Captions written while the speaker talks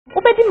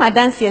Obedi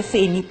madanse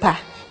say nipa.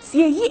 See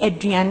ye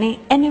aduane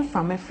ene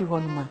from every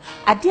one.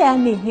 Ade a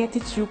na ehia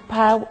titru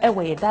pa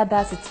ewe ye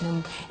dada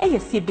setinam. Eye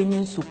sie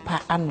benyin super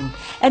anum.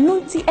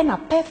 Eno nti ena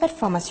Perfect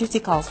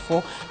Pharmaceuticals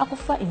for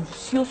akofa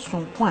nsuo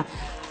sonko a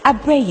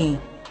abreye.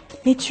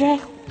 Nature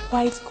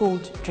white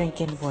gold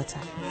drinking water.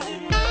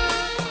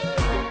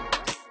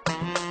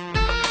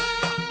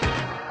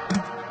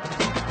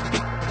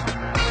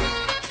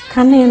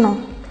 Kaneno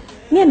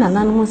ne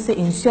nananu ho se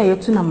nsuo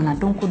ayetu na mna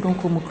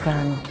donko mu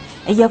kra no.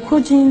 Eye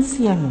krogin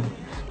sie no.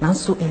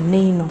 Nanso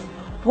enei no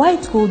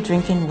white gold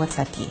drinking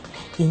water die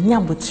yenya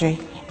botre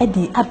e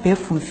di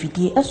abefum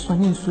fidie eso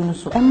ne nsuo no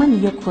so e ma ne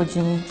ye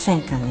krogin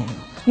chenkane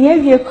no. Ye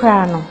wie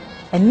kra no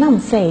enam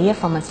se ye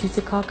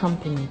pharmaceutical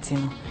company ti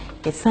no.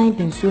 The sign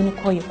nsuo no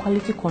call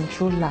quality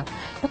control lab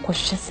e ko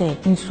hye se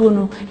nsuo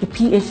no the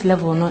pH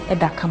level no e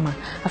da kama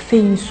afa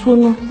nsuo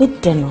no e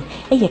de no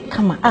e ye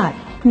kama a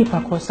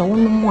nipa ko se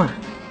wono mu a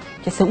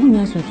kese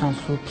wunya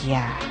sunsanso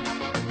bia.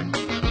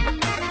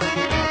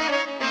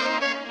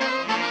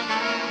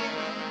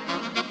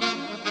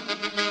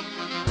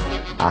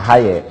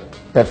 Ahaye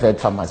Perfect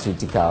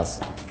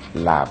Pharmaceuticals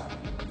Lab.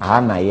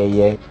 Ahana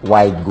ye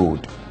white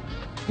gold.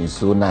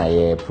 Nso na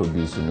ye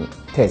produce no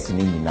test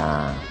ni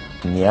nyina.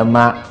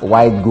 Niema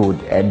white gold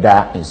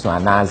eda nso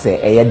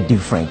anase eye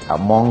different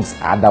amongst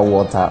other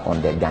water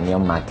on the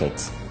Ghanaian market.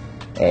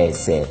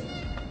 Say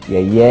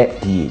ye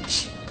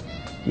pH,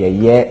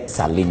 ye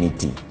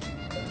salinity,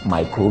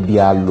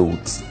 microbial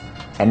loads,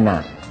 and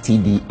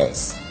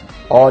TDS.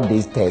 All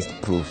these tests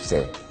prove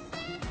say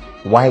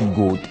white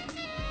gold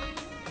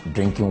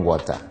drinking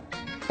water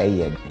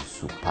ayen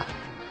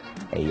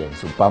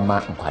super ma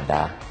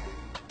nkwada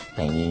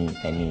penny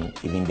any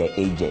even the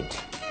aged.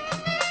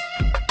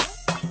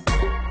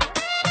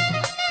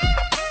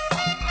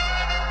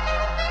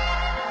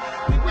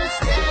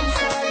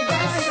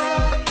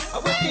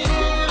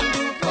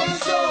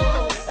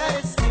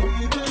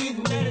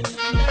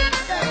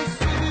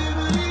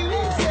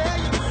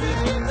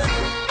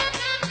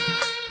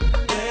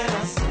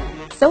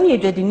 So ye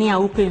dwedini a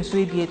open so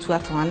bi etu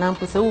ato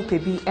anampo se wo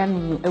pebi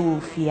enu ewo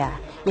fia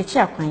ye chi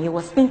akwan ye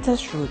was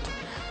Spintex Road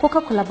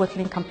Coca-Cola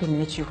bottling company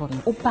na chi ho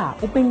no oba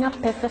obenya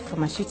Perfect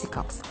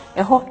Pharmaceuticals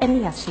e ho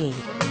ene ya shey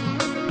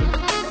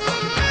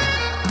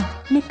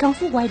me kan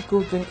fu white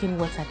gold drinking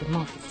water the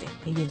mouth is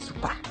e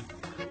super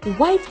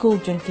white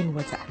gold drinking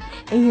water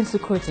e yin su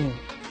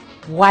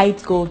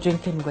white gold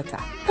drinking water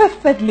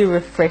perfectly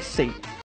refreshing.